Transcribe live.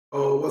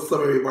Oh, what's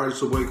up, everybody?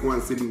 It's your boy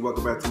Kwan City.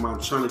 Welcome back to my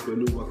channel. If you're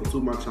new, welcome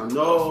to my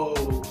channel.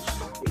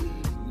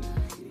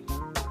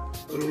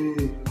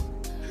 Hey.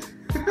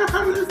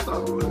 Let's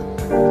start with it.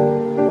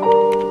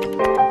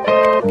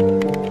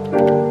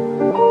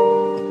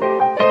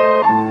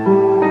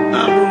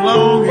 I'm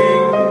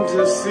longing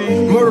to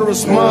see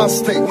murderous mind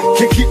state.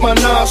 Can't keep my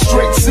nine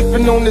straight.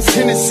 Sipping on this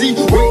Hennessy,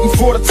 waiting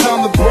for the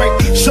time to break.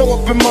 Show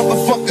up and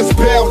motherfuckers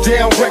bow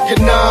down,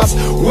 recognize.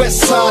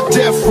 West side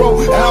death row,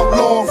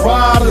 outlaw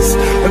riders,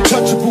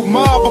 untouchable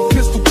mob of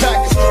pistol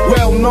packers.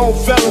 Well-known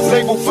fellas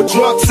labeled for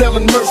drug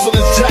selling,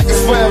 merciless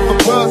jackets. Forever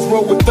buzz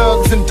roll with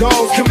thugs and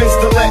dogs. Commence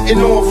to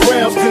letting off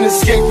rounds, then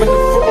escaping the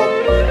fog.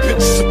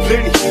 Bitches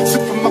aplenty,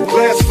 sipping my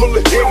glass full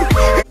of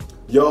Henny.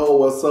 Yo,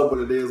 what's up?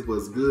 What it is?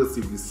 What's good?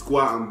 CB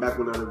Squad. I'm back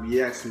with another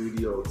reaction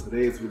video.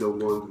 Today's video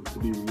going to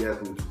be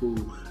reacting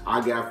to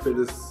I Got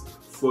Feelings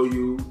for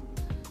You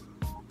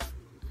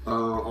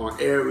on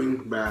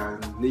Airi by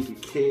Nicki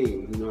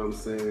King. You know what I'm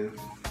saying?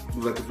 If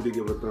you like the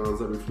video, give a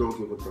thumbs up. If you don't,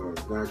 give a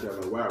thumbs down.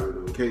 Y'all know why we're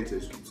on K too.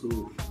 If you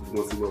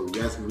want to see more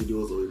reaction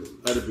videos or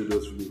other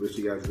videos from me, make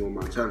sure you guys go on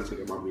my channel, check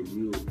out my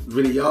videos.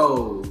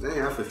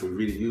 Dang, I said some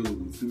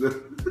videos.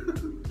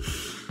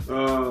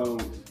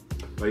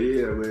 But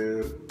yeah,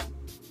 man.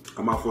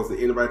 I'm not forcing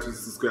anybody to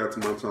subscribe to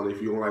my channel.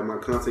 If you don't like my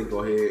content, go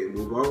ahead and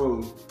move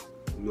on.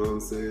 You know what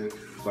I'm saying?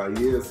 But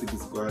yeah, CB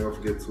Squad, don't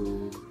forget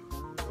to,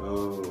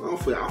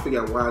 I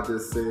forget why I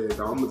just said,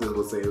 I'm just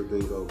gonna say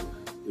everything over.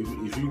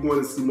 If you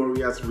want to see more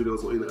reaction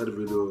videos or any other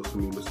videos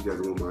from me, make sure you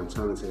guys go on my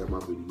channel, check out my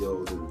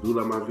videos. And if you do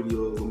like my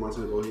videos on my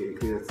channel, go ahead and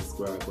click that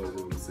subscribe button, you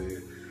know what I'm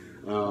saying?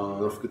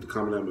 Don't forget to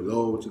comment down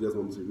below what you guys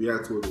want me to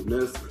react to or do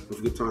next. Don't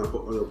forget to turn on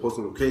post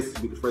notifications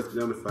to be the first to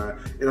be notified.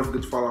 And don't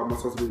forget to follow all my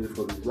social media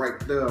for me right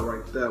there. You know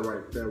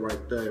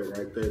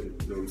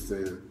what I'm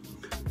saying?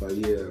 But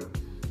yeah,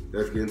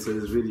 let's get into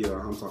this video.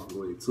 I'm talking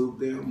way too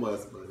damn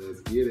much, but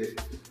let's get it.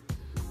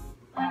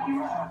 No,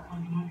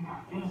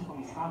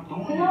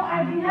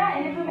 I do not.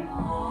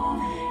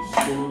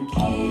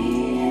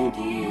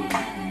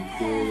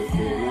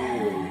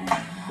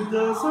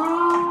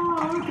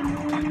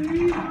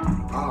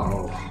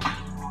 Oh,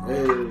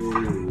 hey,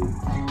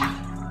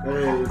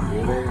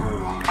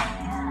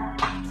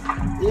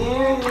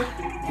 yeah.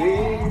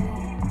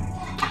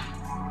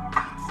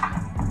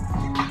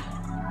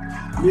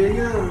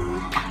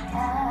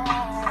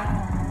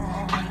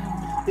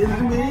 It's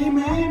me.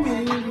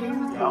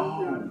 Yo,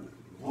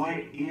 what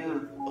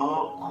is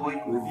up,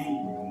 quick with the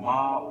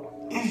mob?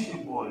 It's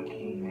your boy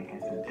King,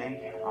 and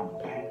today I'm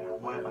back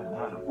with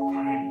another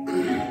prank.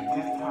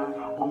 This time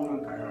on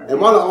a girl.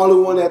 Am I the only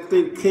one that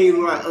think King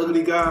look like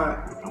ugly guy?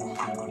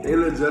 They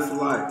look just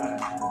alike.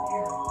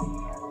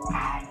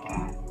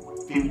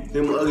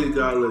 Them ugly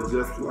guys look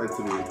just alike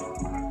to me.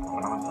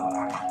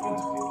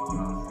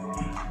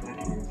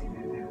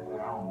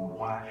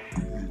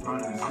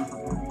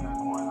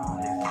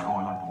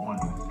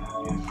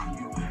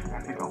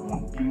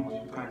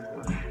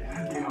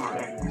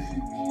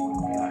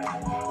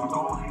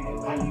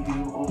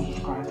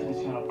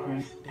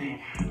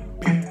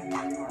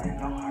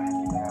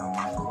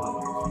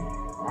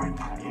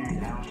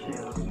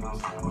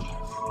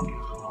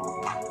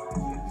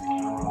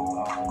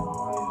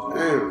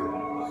 Damn.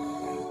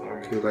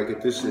 Cause I get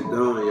this shit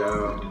done,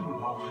 y'all.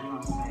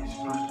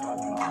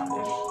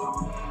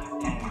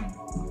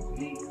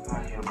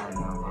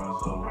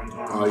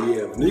 Oh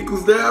yeah,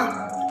 Nico's there.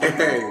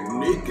 Hey,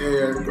 Nick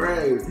is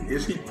crazy.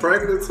 Is she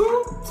pregnant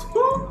too?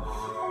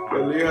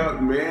 But yeah,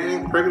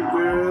 man, pregnant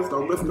girls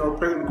don't listen to no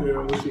pregnant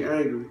girl when she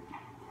angry.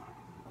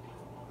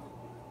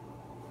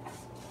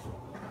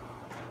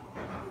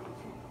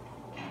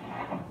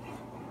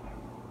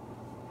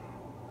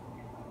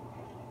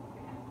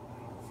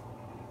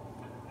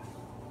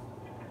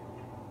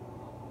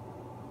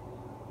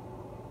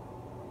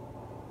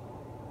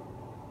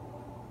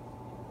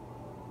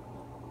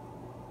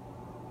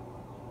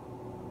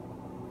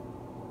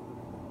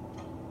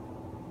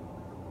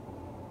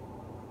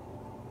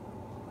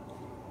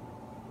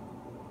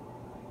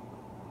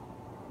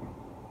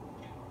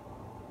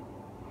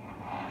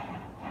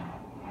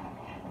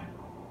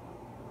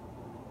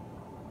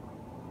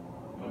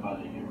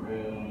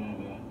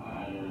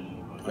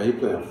 Oh, he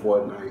playing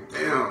Fortnite.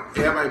 Damn,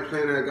 everybody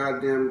playing that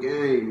goddamn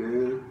game,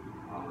 man.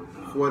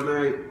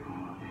 Fortnite.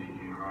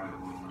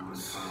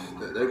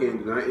 That game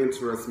did not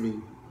interest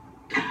me.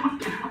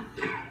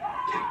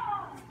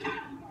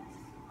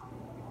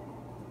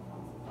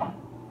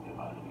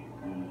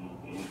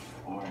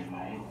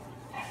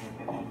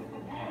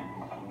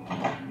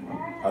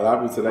 A lot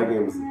of people say that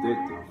game is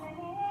addictive.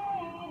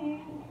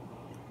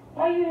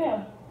 Why you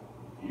here?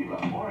 You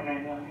got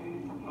Fortnite now.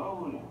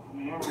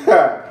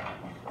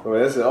 Well,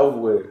 that's it over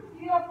with.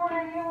 You got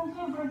Fortnite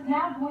too, but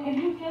now if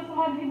you kill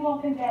somebody, people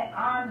don't think that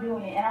I'm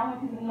doing it. And I want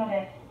people to know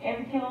that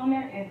every kill on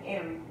there is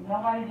Airi.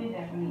 Nobody did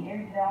that for me.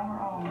 Airi did it on her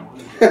own.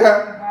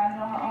 Everybody's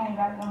on her own,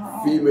 got it on her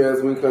own.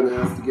 Females, we couldn't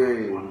ask the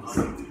games.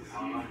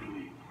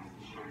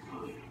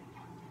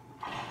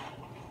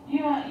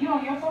 You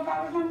on your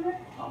profile or something?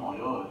 I'm on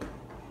yours.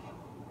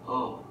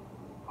 Oh,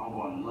 I'm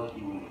going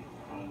lucky with it.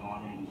 I'm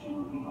going in with you.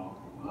 you know,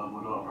 level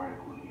it up right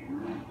quick. You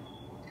ready?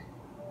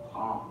 I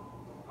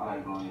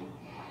like going in.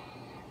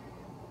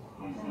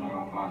 Make sure I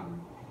don't fly.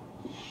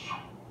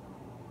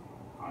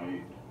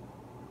 Alright.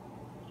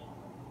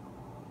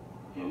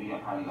 Yeah, we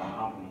got probably got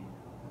company.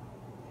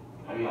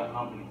 Have you got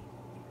company?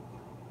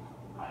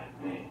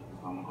 Alright, bet.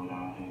 So I'm gonna go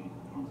down here and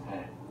do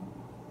that.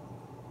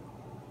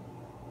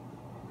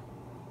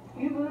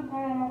 You good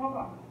playing on my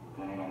robot?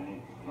 Then I got a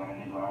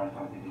nigga already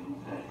talking to do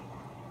that.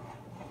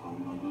 So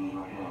we're gonna do it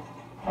right here.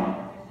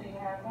 So you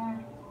have fun?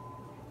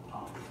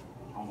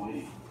 I'm with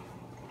it.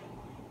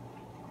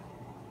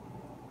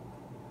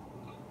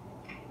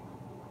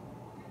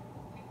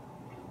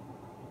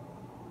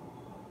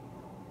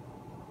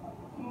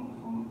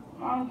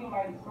 I don't get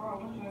like throw.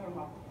 What you ever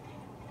about?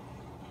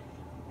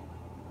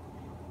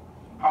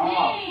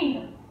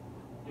 Dang!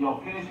 Yo,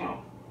 finish him.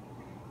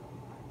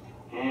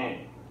 Yeah.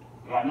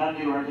 You got nothing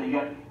to do right there. You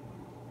got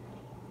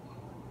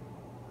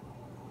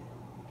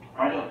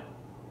right up.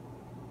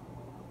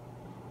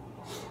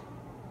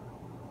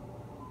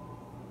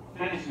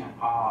 Finish him.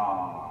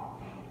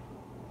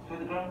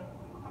 Finish him?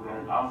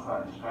 Because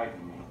outside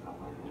distracting me and stuff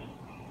like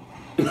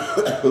that.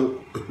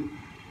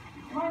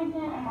 Why are you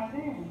playing on my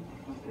bed?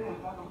 But still,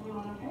 if I can put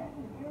on the game,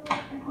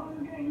 they close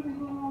the game, you ain't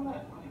doing all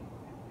that.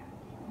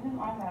 This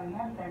iPad is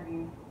not that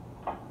good.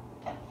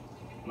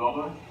 You all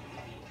good?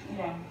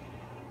 Yeah.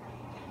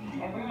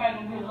 If we make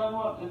a good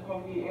level up, it's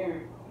gonna be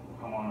Eric.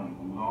 Come on,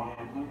 go ahead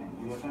and play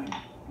it. Do your thing.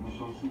 Let me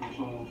show you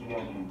what you got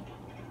to do.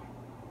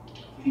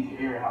 Teach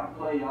Airi how to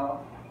play, y'all.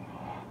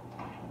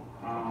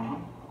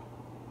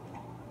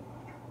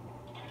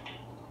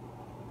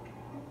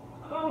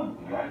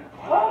 You got it? I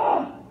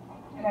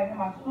gotta get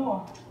my stool.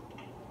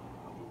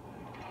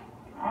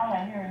 I don't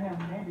like hearing him,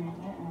 baby.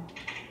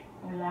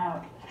 They're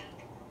loud.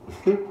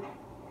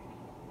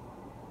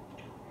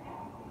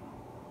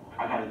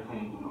 I got to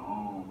clean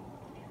through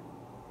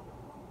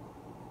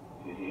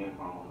the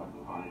headphones, like the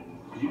volume.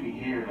 Because you can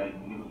hear, like,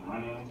 niggas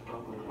running and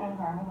stuff like that.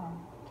 Okay, hold on.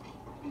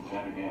 It's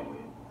better that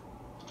way.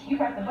 You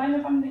press the button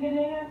or something to get in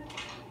here?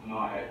 No,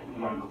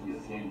 you gotta go to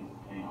your settings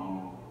and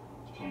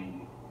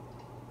change it.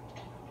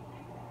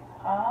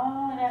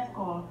 Oh, that's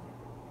cool.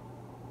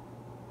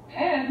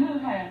 Yeah,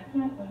 move hand.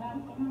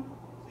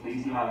 So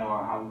you see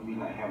how we be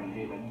like having a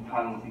head, like you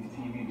probably don't see the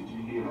TV, but you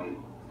hear like.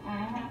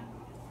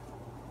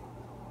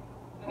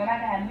 And I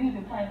can have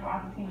music playing from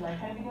off the TV, like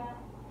Chevy doing?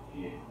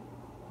 Yeah.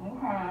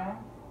 Okay.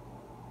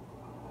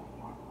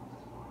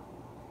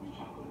 You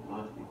trying to put it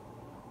dusty.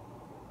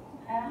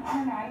 I don't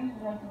know, I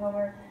usually like to go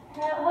over.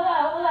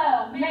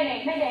 Hello.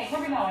 Mayday, where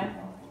we going?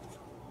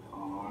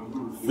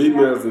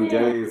 Females in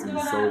games be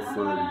so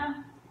funny.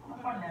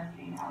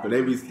 But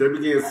they be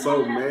getting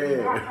so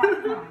mad.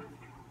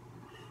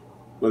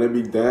 When they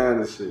be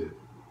down and shit.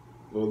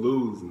 Or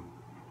losing.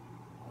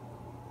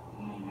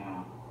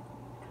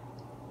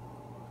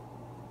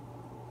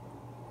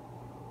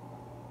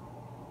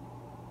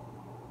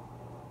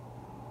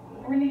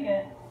 Where you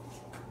get?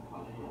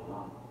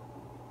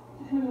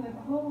 Just moving the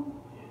pool?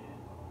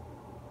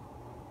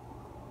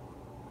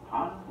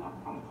 Honestly, I'm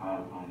kind of tired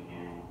of playing the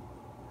game.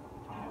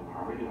 I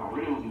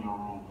really was in your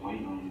room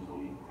waiting on you, so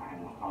I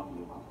didn't want to talk to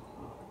you about this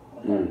stuff.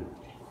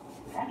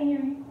 I can hear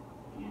you.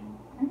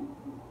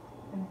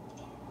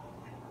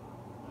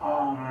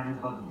 Oh man, it's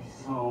about to be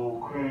so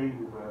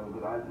crazy, bro.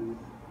 But I don't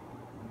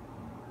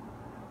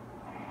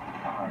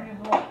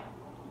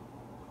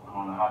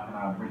know how can I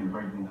really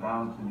break this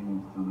down to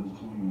you to let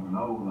you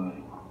know,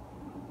 like.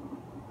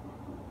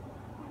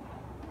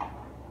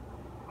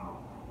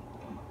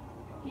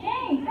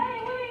 Dang, what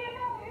are you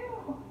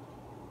doing?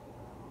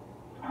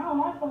 I don't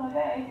want to like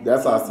that.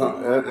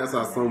 That's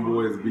how some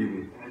boys be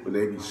when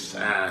they be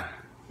shy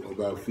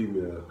about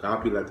female. I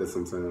be like that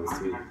sometimes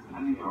too. I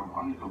need to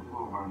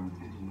pull my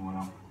attention when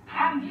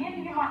I'm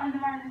giving you my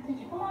undivided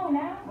attention. Come on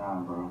now.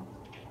 Nah, bro.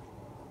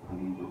 I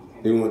need your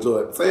attention. They want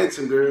your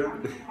attention, girl.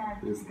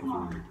 Come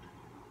on.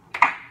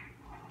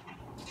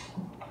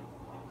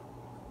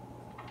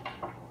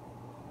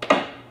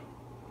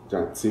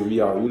 Got TV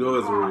out, you know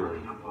it's real.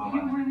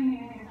 You really need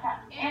to stop.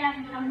 And I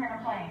can still hear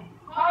them playing.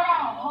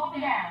 Hold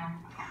it down.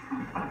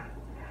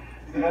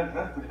 See,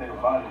 that's the thing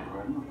about it, bro.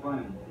 You're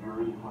funny. You're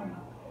really funny.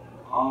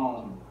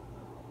 Oh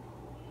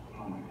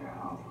my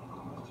God.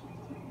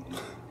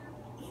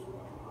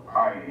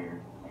 Alright, here.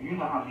 You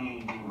know how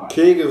me and you like.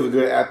 King is a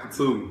good actor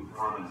too.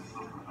 Brother and sister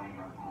thing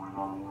that's going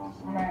on, you know what I'm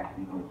saying? Right.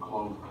 You go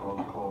close. You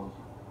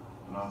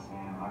know what I'm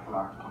saying? I feel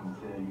like I can come and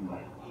tell you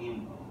like anything. You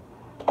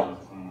know what I'm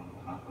saying?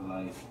 I feel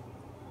like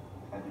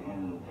at the end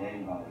of the day,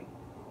 like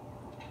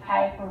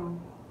I approve.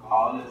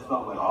 all this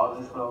stuff that, you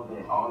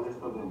know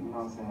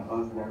what I'm saying,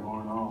 us got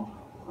going on,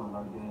 stuff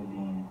like that,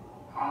 then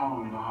I don't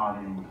even know how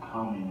they even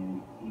come in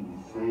and even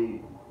say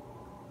it.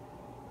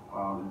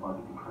 Wow, it's about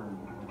to be crazy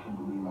because I can't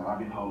believe, like, I've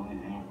been holding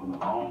it in for the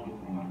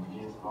longest and I'm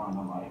just trying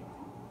to, like,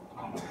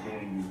 come and tell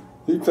you.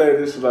 He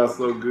played this shit out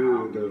so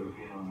good, though.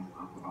 And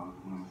stuff about,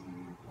 you know what I'm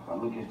saying? If I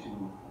look at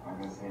you,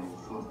 like I said, as a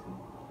sister.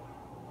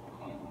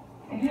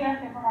 If you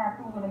ask for my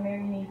approval to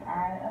marry me,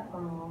 I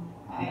approve.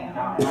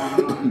 No,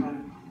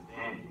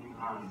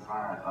 kind of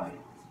inside, like,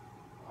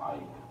 I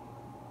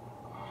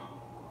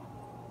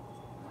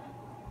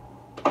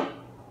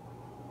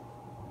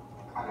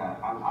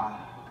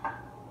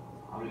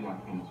really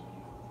got feelings for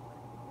you.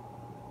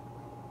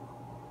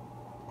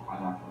 I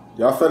got feelings.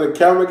 Y'all said the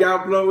camera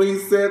got blurred when he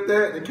said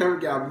that? The camera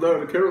got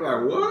blurred. The camera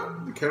like,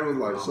 what? The camera was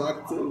like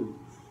shocked too.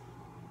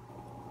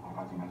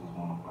 I think I just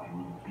want to, like,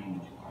 really be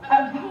with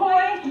you.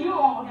 Boy, you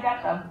almost got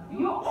the,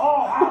 you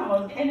all, I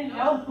almost finished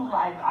those two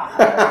like,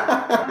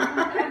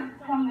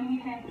 come to me,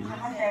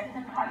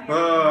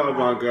 oh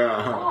my God.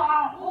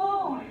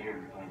 Ooh,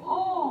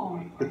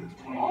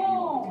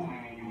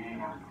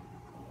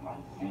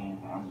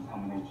 I'm just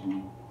coming at you,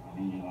 and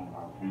then you know, I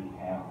really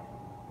have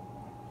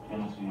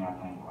feelings for you. I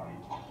think,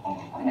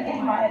 like, in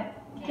my head,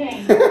 King,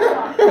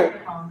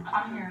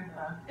 I'm here,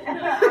 sir.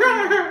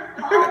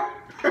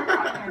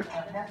 I'm here, sir.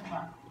 That's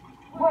fine.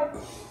 What?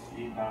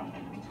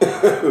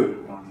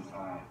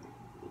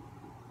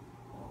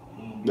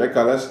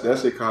 That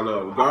shit caught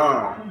up.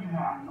 God. I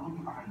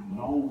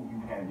know you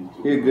had this.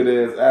 He a good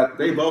ass actor.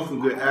 They both some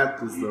good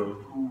actors though.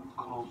 Too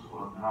close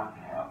for not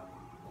to have.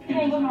 He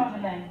ain't gonna know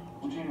the name.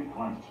 What you mean,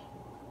 French?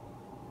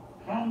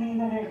 I don't mean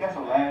that. That's a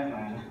last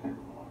name.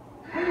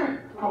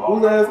 Who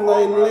last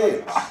name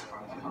Lynch?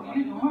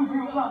 We're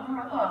real close,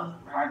 real close.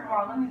 First of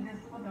all, let me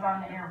just put it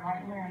on the air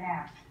right here and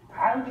now.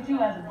 I look at you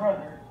as a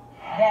brother.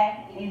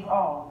 That is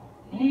all.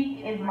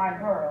 Neek is my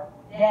girl.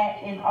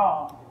 That is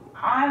all.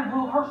 I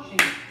will hurt you.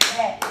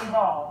 That is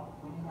all.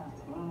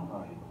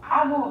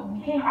 I will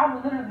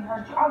literally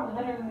hurt you. I will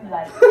literally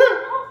like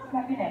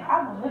snap your neck. I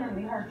will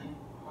literally hurt you.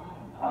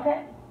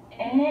 Okay?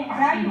 And then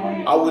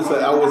I was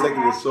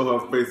thinking to show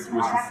her face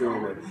when she's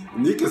saying that.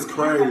 Nick is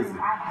crazy.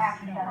 I have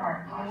to tell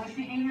her. And when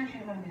she get here,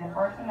 she's gonna be the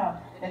first to know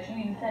that you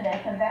need to say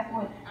that because that's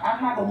what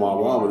I'm not. Oh my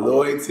mama,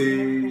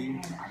 loyalty.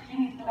 She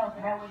needs to know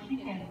so that way she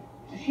can.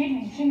 She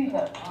needs to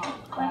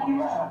like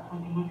you up.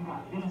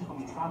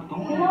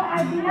 No,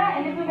 I do not.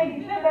 And if it makes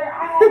you feel better, I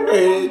have no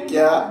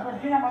yeah. But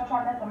you're not gonna try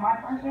that to my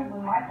friendship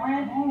with my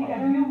friends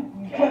because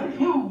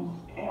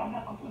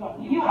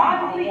you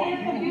obviously is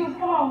confused.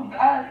 Come on,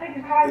 think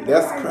of how.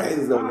 That's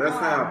crazy though. That's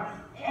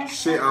how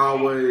shit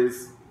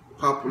always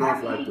popping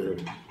off like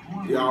that.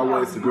 He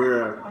always the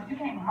girl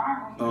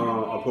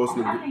opposed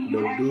to the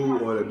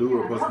dude or the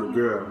dude opposed to the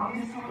girl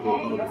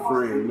or the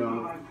friend, you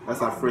know. That's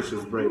how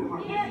friendships break.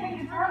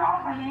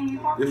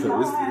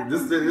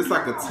 It's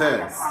like a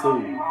test too. I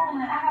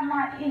have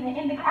not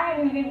even I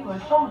didn't even give you a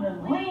shoulder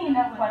lean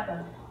that was like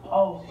a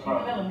oh she's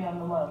feeling me on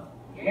the love.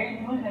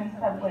 Everybody's looking at me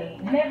some type of way.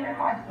 Never if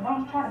I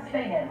don't try to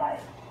say that like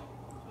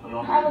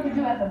I look at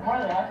you as a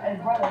brother,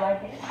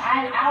 like I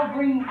will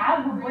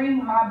bring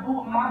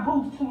my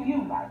boots to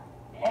you like.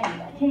 Hey,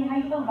 like, King, how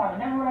you feel about it?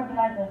 Never would I be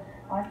like, oh,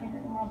 I can't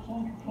think about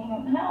King.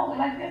 No,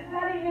 like, it's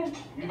not even a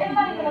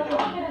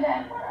little bit of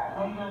that.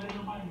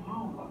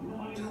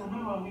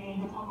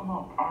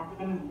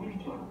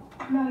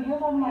 No, you're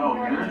talking about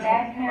your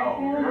imaginary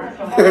feelings.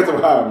 That's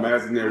about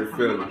imaginary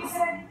feelings.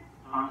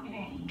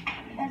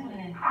 That's what it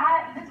is.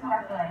 This is what I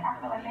feel like. I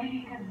feel like maybe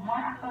because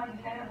one, I feel like you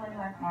stayed up late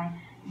last night.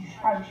 You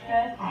probably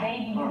stressed.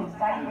 Baby, you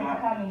excited for her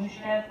to come and you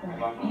stressed.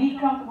 You need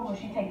comfortable when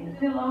she's taking the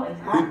pillow. It's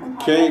hot.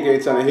 King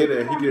ain't trying to hit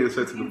that. He getting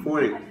straight to the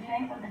point.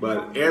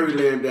 But Airi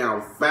laying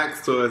down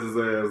facts towards his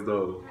ass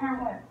though. Her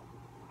what?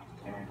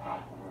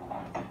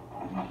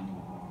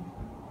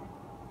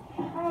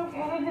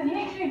 It just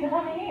makes you to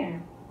come in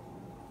here.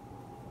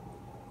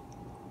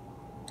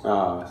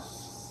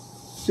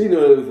 She knew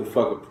it was a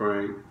fucking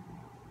prank.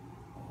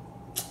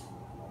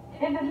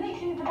 It just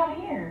makes you to come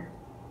in here.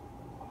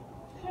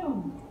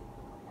 Shoot.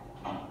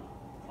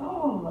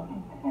 Oh.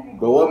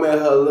 But what made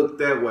her look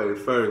that way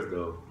first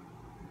though?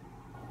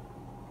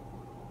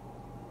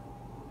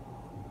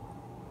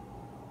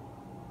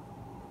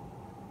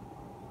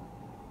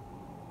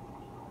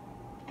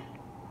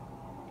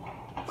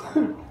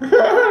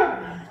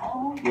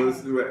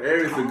 But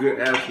Airi's a good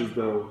actress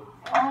though.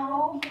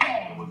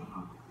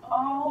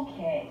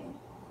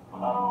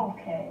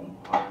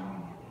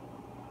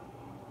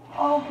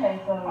 Okay,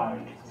 so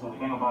the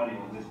thing about it is,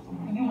 listen to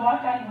me. You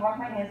walked out, you walked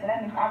right in, so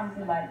that means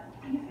obviously like,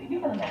 you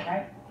feeling that,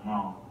 right?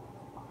 No.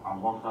 I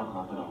walked up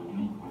because I thought it was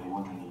neat, but it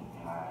wasn't neat.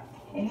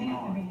 It needs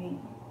to be neat.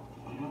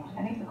 I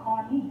need to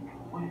call neat.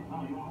 Wait, no,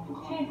 you don't have to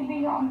call. She needs to be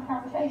here on this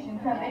conversation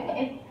because I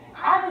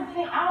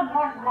would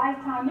watch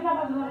Lifetime. You're not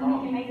about to go to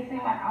Nick and make it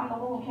seem like I'm the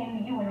one who came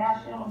to you and now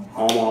she don't.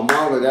 Oh my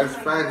mama, that's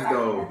facts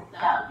though.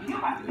 You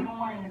might be the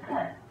one in the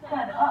cut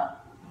it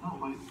up.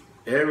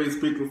 Airi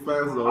speaking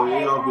facts though,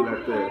 they all be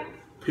like that.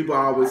 People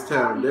always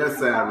tell their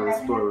side of the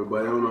story,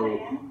 but they don't know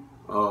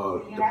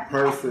the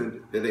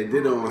person that they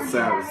did on the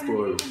side of the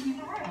story.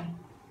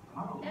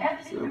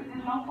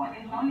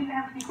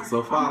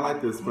 So far, I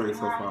like this spring so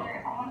far.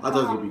 I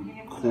thought it would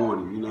be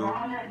corny, you know.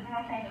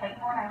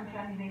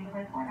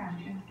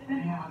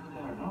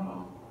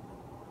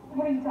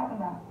 What are you talking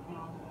about?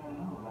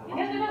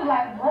 Yes, you do.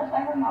 Like, let's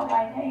let her know,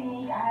 like,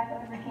 hey, I have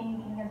something for King,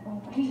 King has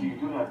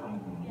something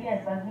for me.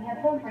 Yes, but we have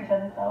something for each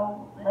other, so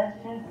let's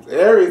just.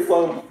 Airi's so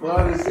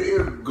funny. She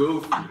is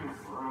goofy.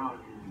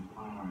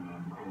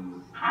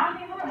 I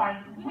don't even like,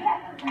 we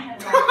have to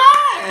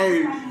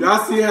Hey,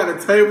 y'all see how the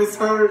tables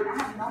turn?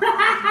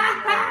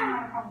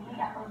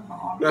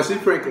 Now she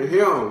pranking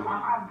him.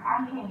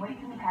 I'm getting way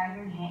too tired.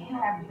 You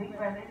don't have a big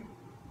brother.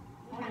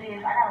 What it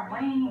is, I got a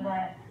ring,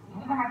 but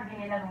we're gonna have to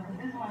get another one because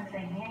this one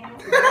say Daniel.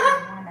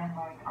 That's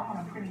like, I want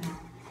a pretty one.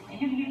 And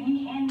you can get me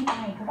and me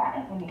because I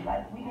have me.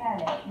 Like, we can have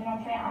that. You know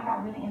what I'm saying? I'm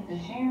not really into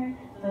sharing.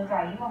 So it's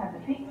like, you don't have to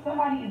pick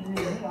somebody, it's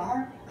me or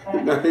her.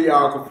 Now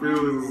y'all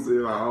confused.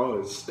 Like,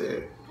 oh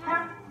shit.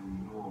 Huh?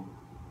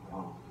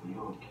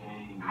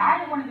 I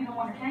didn't want to be the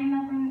one to say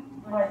nothing,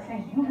 but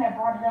since you had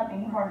brought it up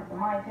and you brought it to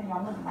my attention,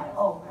 I'm looking like,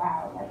 oh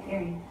wow, like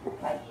Airi,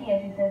 like he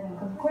actually says something.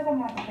 Because of course I'm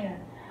not the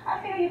parent.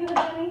 I feel you,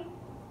 little me.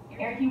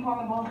 Airi, you call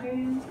me both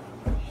periods?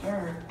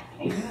 Sure.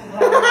 And you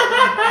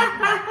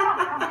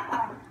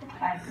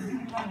like,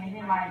 you funny, and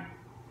then like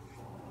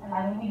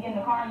when we get in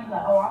the car, you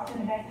like, oh, I'll sit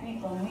in the back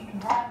seat so we can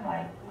drive,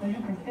 like, because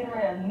you consider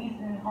it a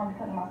niece and hard to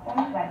cut my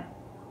stomach, like,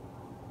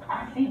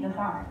 I see the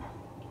sign.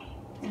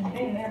 It's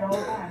been there the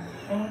whole time.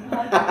 And when you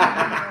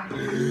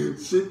like,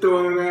 she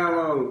throwing it out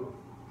on.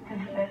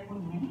 because that's what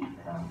you need,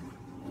 so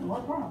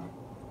what's wrong?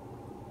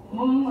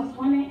 When we was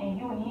swimming and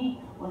you and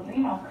he was,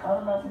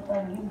 cuddled up and stuff,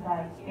 and you was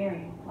like,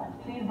 Airi, like,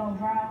 please don't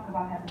drown because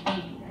I'm have to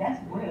save you. That's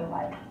real,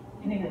 like,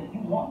 nigga,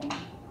 you want me.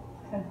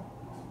 Simple.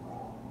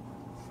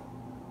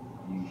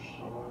 You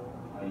sure?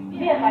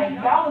 Yeah, like,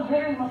 y'all was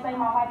literally gonna save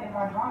my life if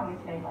I drowned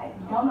yesterday. Like,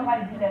 don't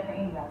nobody do that for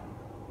anybody.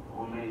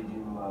 What made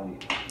you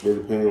like? It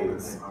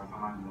depends.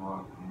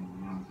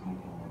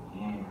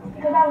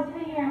 Because I was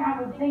sitting here and I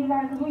was thinking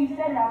about it, because when you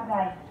said it, I was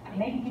like,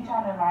 maybe you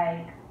trying to,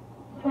 like,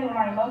 play with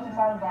my emotions.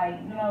 I was like,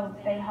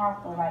 stay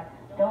hostile, like,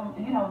 don't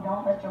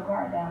let your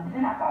guard down. But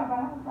then I thought about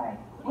it, I was like,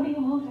 what do you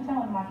lose from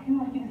telling them? Like, if you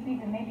want to keep the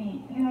secret,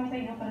 maybe, you'll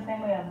feel the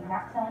same way of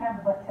not telling her,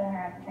 but telling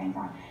her at the same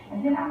time.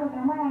 And then I'm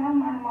looking around,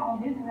 I'm minding my own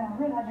business, and I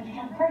realized that you're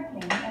trying to hurt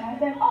me. And I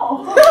said,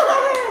 oh.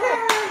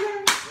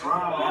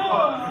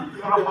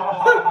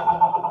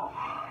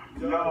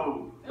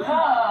 Yo.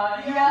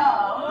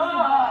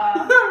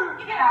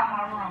 Get out of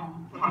my room.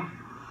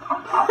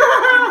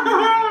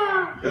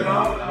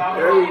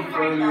 Very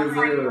funny as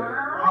hell.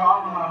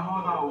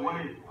 Hold on,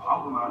 wait.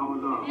 Hold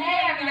on. Hey,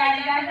 everybody,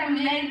 guys, I'm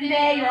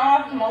today. You're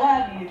awesome. I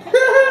love you.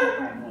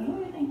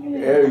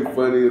 Very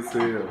funny as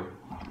hell.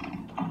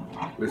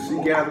 But she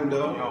got him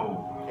though. Yo,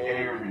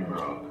 Airi,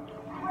 bro.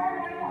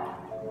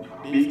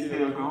 He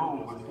still gone,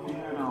 but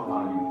still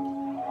like.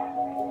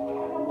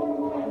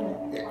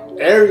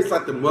 Airi's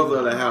like the mother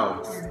of the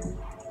house.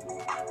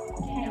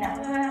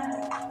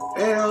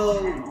 L.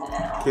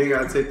 King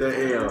gotta take that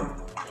L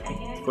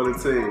for the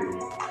team.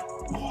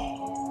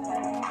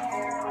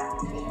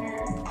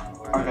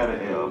 I got an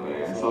L,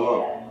 man. So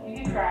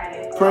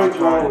Prank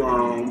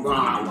wrong.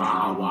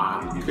 Wow.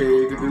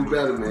 King can do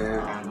better, man.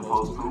 I'm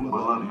supposed to,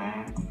 but look, man.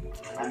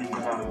 I need to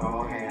go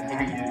ahead and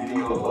hit this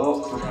video up,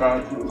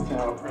 subscribe to the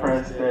channel,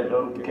 press that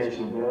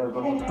notification bell, go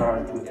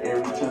subscribe to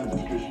every channel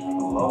description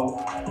below.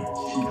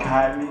 She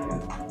caught me.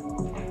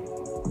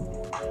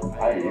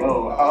 Hey, yo,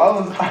 I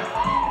was like,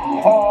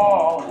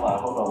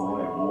 hold on,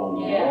 wait,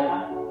 whoa.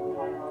 Yeah.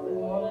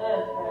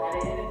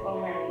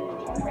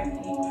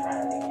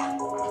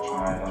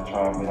 I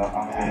tried, but I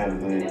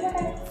failed it.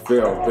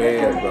 Felt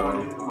bad, bro.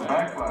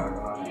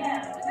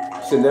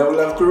 She never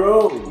left the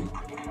room.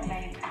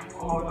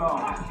 Hold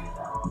on.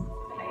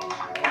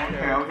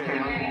 Okay.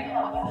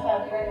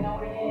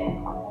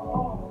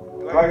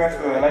 Like I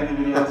said, like the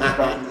video,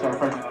 subscribe to the channel,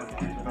 press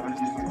the notification bell. Let's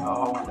just get a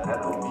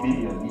whole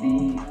video.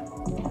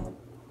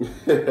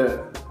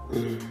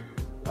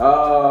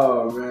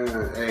 Oh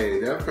man, hey,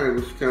 that prank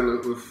was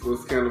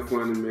kind of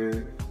funny, man.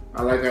 I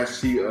like how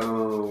she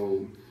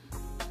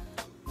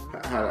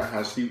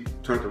how she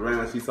turned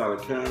around, she saw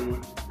the camera.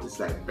 It's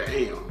like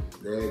bam,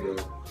 there you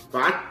go.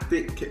 But I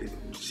think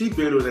she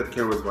been with that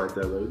cameras right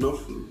there. Like, no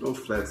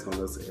flex on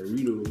us, Airi.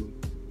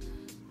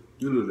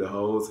 You knew the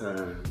whole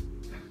time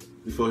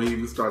before he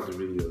even started the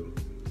video.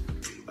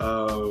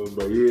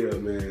 But yeah,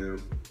 man.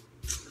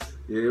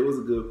 Yeah, it was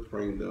a good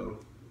prank though.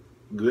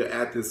 Good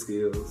acting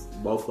skills,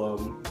 both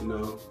of them,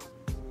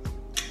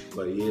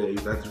 But yeah, you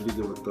guys really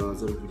give a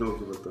thumbs up. If you don't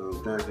give a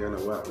thumbs down, you know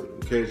what? We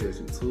encourage you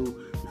too.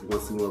 If you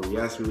want to see more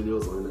reaction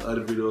videos or any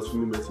other videos from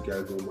me, make sure you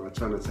guys go on my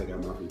channel, check out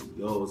my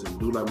videos. If you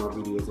do like my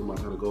videos on my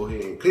channel, go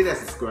ahead and click that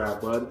subscribe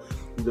button.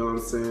 You know what I'm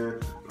saying?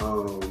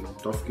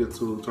 Don't forget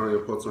to turn on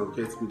your post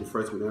notifications to be the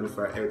first to be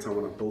notified every time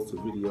when I post a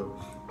video.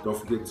 Don't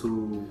forget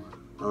to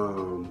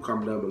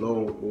comment down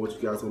below on what you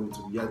guys want me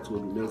to react to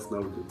in the next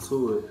time we get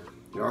to it.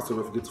 And also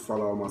don't forget to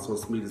follow all my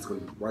social media. It's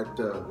gonna be right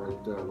there. You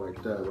know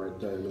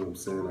what I'm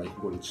saying? Like, if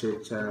you want to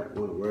check chat,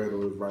 want to word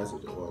or advice, or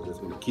just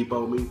want to keep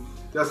on me,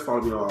 just follow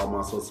me on all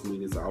my social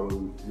medias. I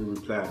will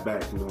reply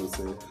back, you know what I'm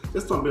saying?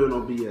 Just don't build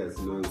no BS,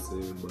 you know what I'm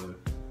saying?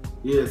 But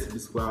yes, be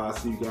squad. I'll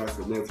see you guys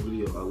in the next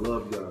video. I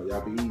love y'all.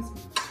 Y'all be easy.